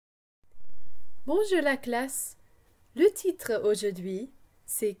Bonjour la classe. Le titre aujourd'hui,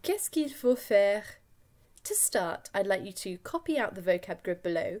 c'est Qu'est-ce qu'il faut faire? To start, I'd like you to copy out the vocab grid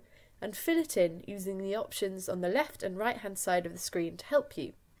below and fill it in using the options on the left and right hand side of the screen to help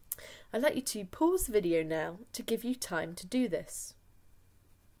you. I'd like you to pause the video now to give you time to do this.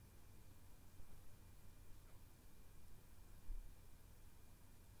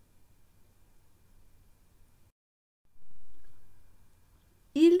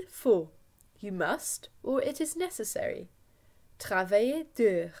 Il faut, you must, or it is necessary. Travailler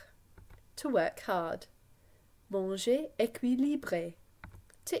dur, to work hard. Manger équilibré,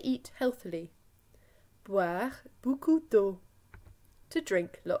 to eat healthily. Boire beaucoup d'eau, to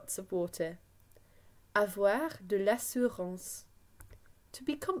drink lots of water. Avoir de l'assurance, to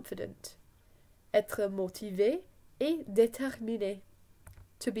be confident. Être motivé et déterminé,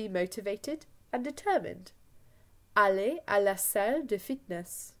 to be motivated and determined. Aller à la salle de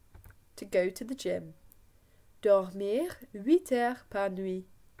fitness, to go to the gym. Dormir 8 heures par nuit,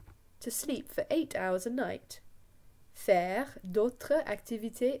 to sleep for 8 hours a night. Faire d'autres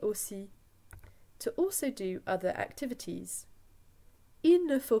activités aussi, to also do other activities. Il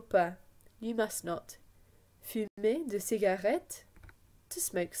ne faut pas, you must not. Fumer de cigarettes, to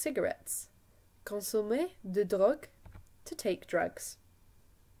smoke cigarettes. Consommer de drogue, to take drugs.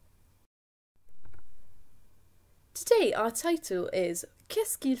 Today our title is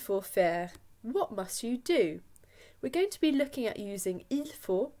Qu'est-ce qu'il faut faire? What must you do? We're going to be looking at using il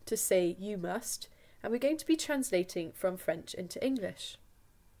faut to say you must, and we're going to be translating from French into English.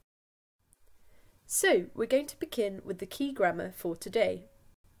 So we're going to begin with the key grammar for today.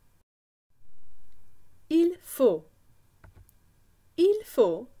 Il faut. Il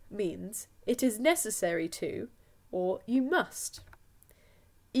faut means it is necessary to, or you must.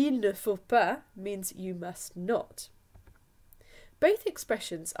 Il ne faut pas means you must not. Both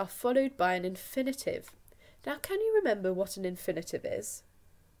expressions are followed by an infinitive. Now, can you remember what an infinitive is?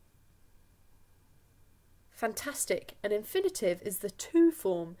 Fantastic! An infinitive is the to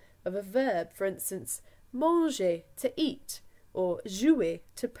form of a verb, for instance, manger, to eat, or jouer,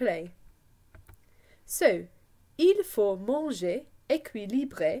 to play. So, il faut manger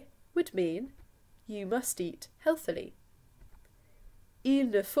équilibré would mean you must eat healthily. Il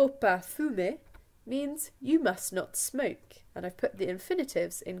ne faut pas fumer means you must not smoke, and I've put the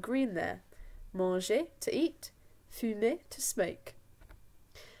infinitives in green there. Manger, to eat, fumer, to smoke.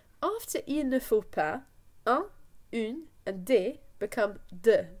 After il ne faut pas, un, une, and des become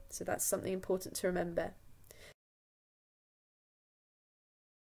de, so that's something important to remember.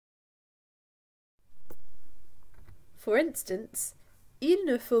 For instance, il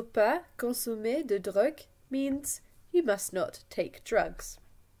ne faut pas consommer de drogue means you must not take drugs.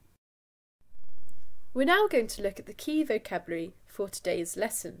 We're now going to look at the key vocabulary for today's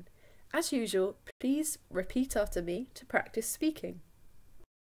lesson. As usual, please repeat after me to practice speaking.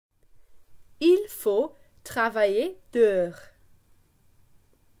 Il faut travailler dur.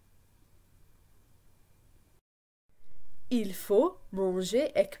 Il faut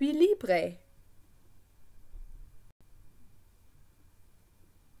manger équilibré.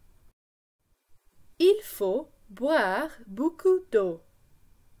 Il faut boire beaucoup d'eau.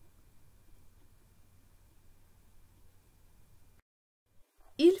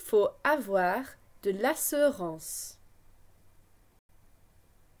 Il faut avoir de l'assurance.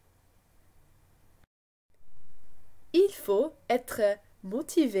 Il faut être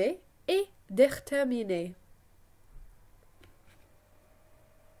motivé et déterminé.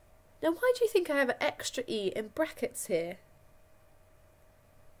 Now, why do you think I have an extra E in brackets here?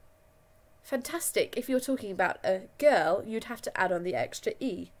 Fantastic. If you're talking about a girl, you'd have to add on the extra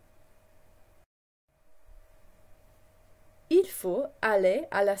E. Il faut aller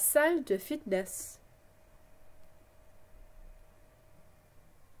à la salle de fitness.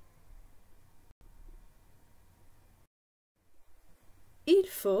 Il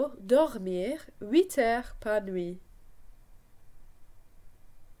faut dormir 8 heures par nuit.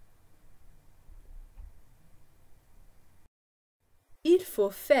 Il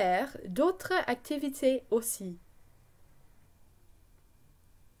faut faire d'autres activités aussi.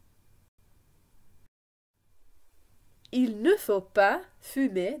 Il ne faut pas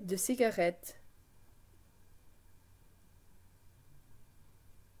fumer de cigarettes.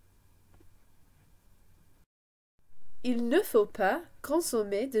 Il ne faut pas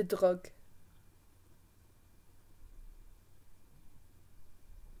consommer de drogue.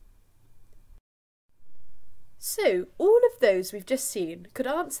 So, all of those we've just seen could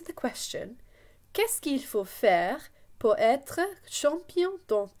answer the question, qu'est-ce qu'il faut faire pour être champion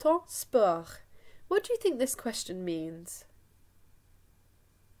dans ton sport? What do you think this question means?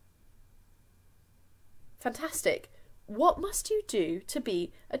 Fantastic. What must you do to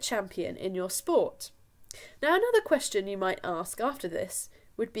be a champion in your sport? Now, another question you might ask after this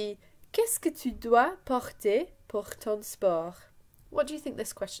would be, Qu'est-ce que tu dois porter pour ton sport? What do you think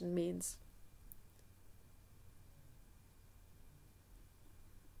this question means?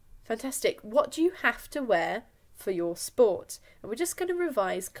 Fantastic. What do you have to wear for your sport? And we're just going to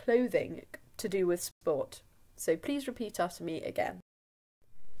revise clothing to do with sport. So please repeat after me again.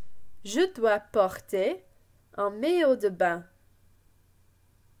 Je dois porter un maillot de bain.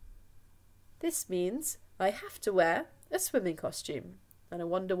 This means I have to wear a swimming costume. And I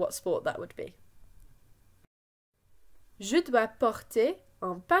wonder what sport that would be. Je dois porter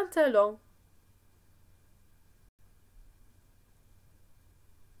un pantalon.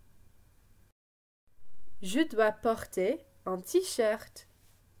 Je dois porter un t-shirt.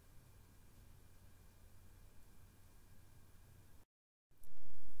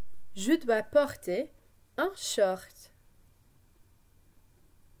 Je dois porter un short.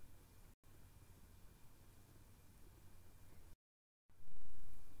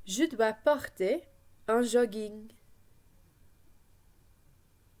 Je dois porter un jogging.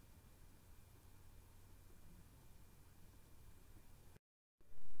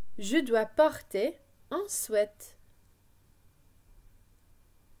 Je dois porter un sweat.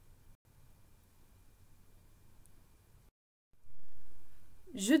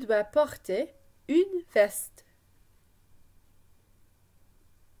 Je dois porter une veste.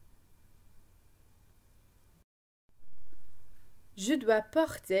 Je dois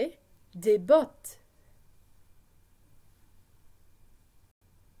porter des bottes.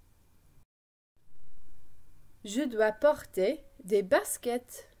 Je dois porter des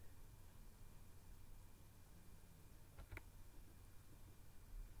baskets.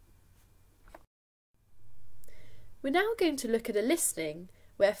 We're now going to look at a listening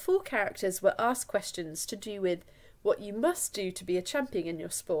where 4 characters were asked questions to do with what you must do to be a champion in your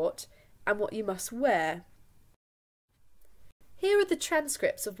sport and what you must wear. Here are the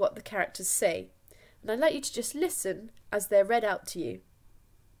transcripts of what the characters say, and I'd like you to just listen as they're read out to you.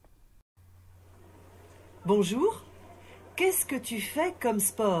 Bonjour, qu'est-ce que tu fais comme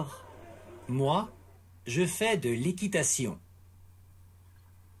sport? Moi, je fais de l'équitation.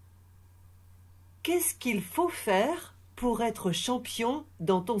 Qu'est-ce qu'il faut faire pour être champion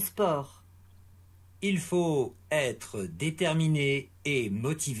dans ton sport? Il faut être déterminé et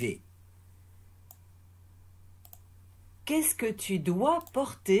motivé. Qu'est-ce que tu dois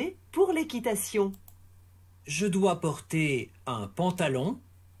porter pour l'équitation? Je dois porter un pantalon,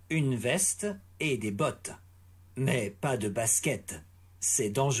 une veste et des bottes. Mais pas de basket.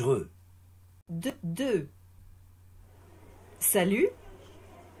 C'est dangereux. 2. Salut,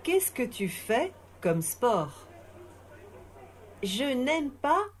 qu'est-ce que tu fais comme sport? Je n'aime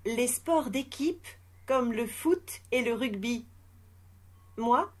pas les sports d'équipe comme le foot et le rugby.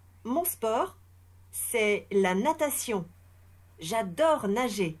 Moi, mon sport, c'est la natation. J'adore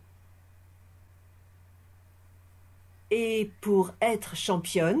nager. Et pour être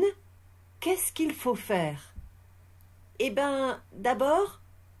championne, qu'est-ce qu'il faut faire? Eh bien, d'abord,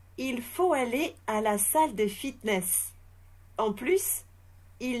 il faut aller à la salle de fitness. En plus,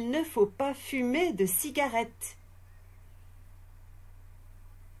 il ne faut pas fumer de cigarettes.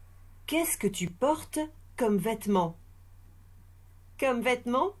 Qu'est-ce que tu portes comme vêtements? Comme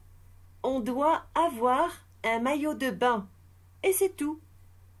vêtements, on doit avoir un maillot de bain. Et c'est tout.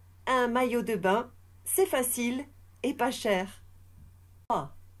 Un maillot de bain, c'est facile et pas cher.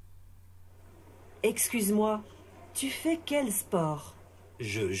 Ah. Excuse-moi, tu fais quel sport?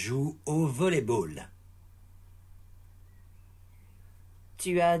 Je joue au volleyball.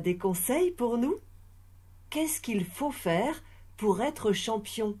 Tu as des conseils pour nous? Qu'est-ce qu'il faut faire pour être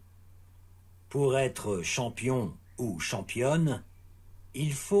champion? Pour être champion ou championne,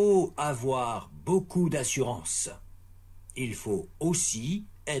 il faut avoir beaucoup d'assurance. Il faut aussi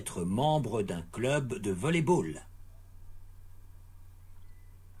être membre d'un club de volleyball.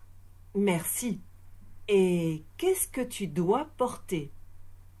 Merci. Et qu'est-ce que tu dois porter?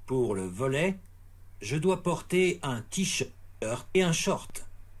 Pour le volley, je dois porter un t-shirt et un short.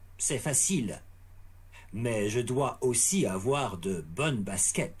 C'est facile. Mais je dois aussi avoir de bonnes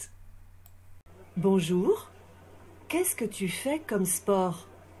baskets. Bonjour. Qu'est-ce que tu fais comme sport?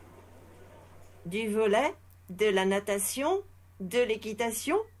 Du volley? De la natation? De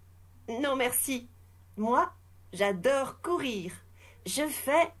l'équitation? Non, merci. Moi, j'adore courir. Je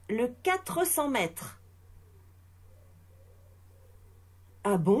fais le 400 mètres.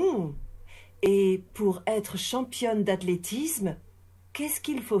 Ah bon? Et pour être championne d'athlétisme, qu'est-ce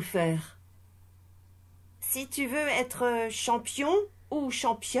qu'il faut faire? Si tu veux être champion ou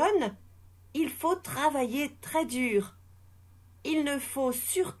championne, Il faut travailler très dur. Il ne faut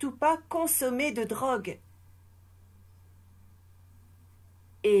surtout pas consommer de drogue.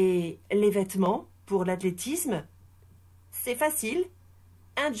 Et les vêtements pour l'athlétisme? C'est facile.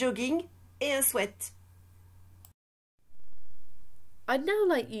 Un jogging et un sweat. I'd now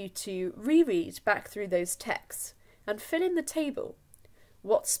like you to reread back through those texts and fill in the table.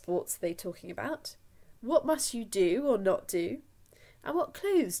 What sports are they talking about? What must you do or not do? And what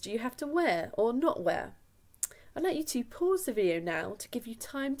clothes do you have to wear or not wear? I'd like you to pause the video now to give you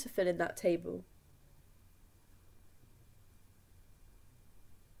time to fill in that table.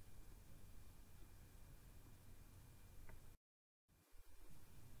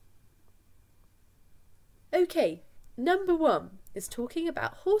 Okay, number 1 is talking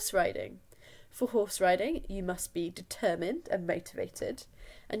about horse riding. For horse riding, you must be determined and motivated,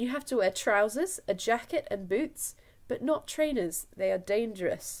 and you have to wear trousers, a jacket and boots, but not trainers, they are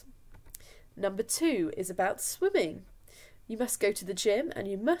dangerous. Number 2 is about swimming. You must go to the gym and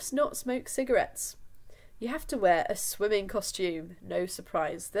you must not smoke cigarettes. You have to wear a swimming costume, no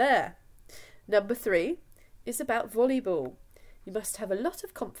surprise there. Number 3 is about volleyball. You must have a lot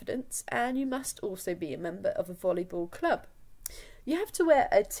of confidence and you must also be a member of a volleyball club. You have to wear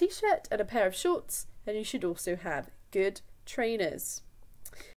a t-shirt and a pair of shorts, and you should also have good trainers.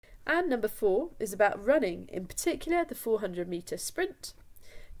 And number 4 is about running, in particular the 400-metre sprint.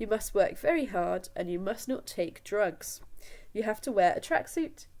 You must work very hard and you must not take drugs. You have to wear a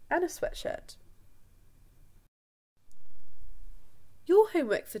tracksuit and a sweatshirt. Your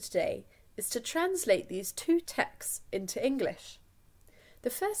homework for today is to translate these 2 texts into English. The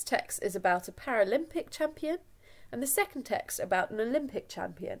first text is about a Paralympic champion and the second text about an Olympic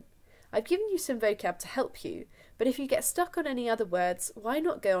champion. I've given you some vocab to help you, but if you get stuck on any other words, why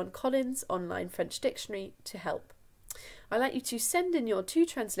not go on Collins' online French dictionary to help? I'd like you to send in your 2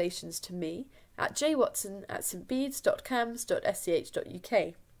 translations to me at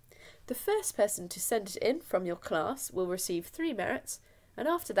jwatson@stbedes.cams.sch.uk. The first person to send it in from your class will receive 3 merits, and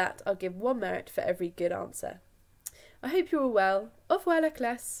after that I'll give 1 merit for every good answer. I hope you're all well. Au revoir la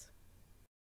classe!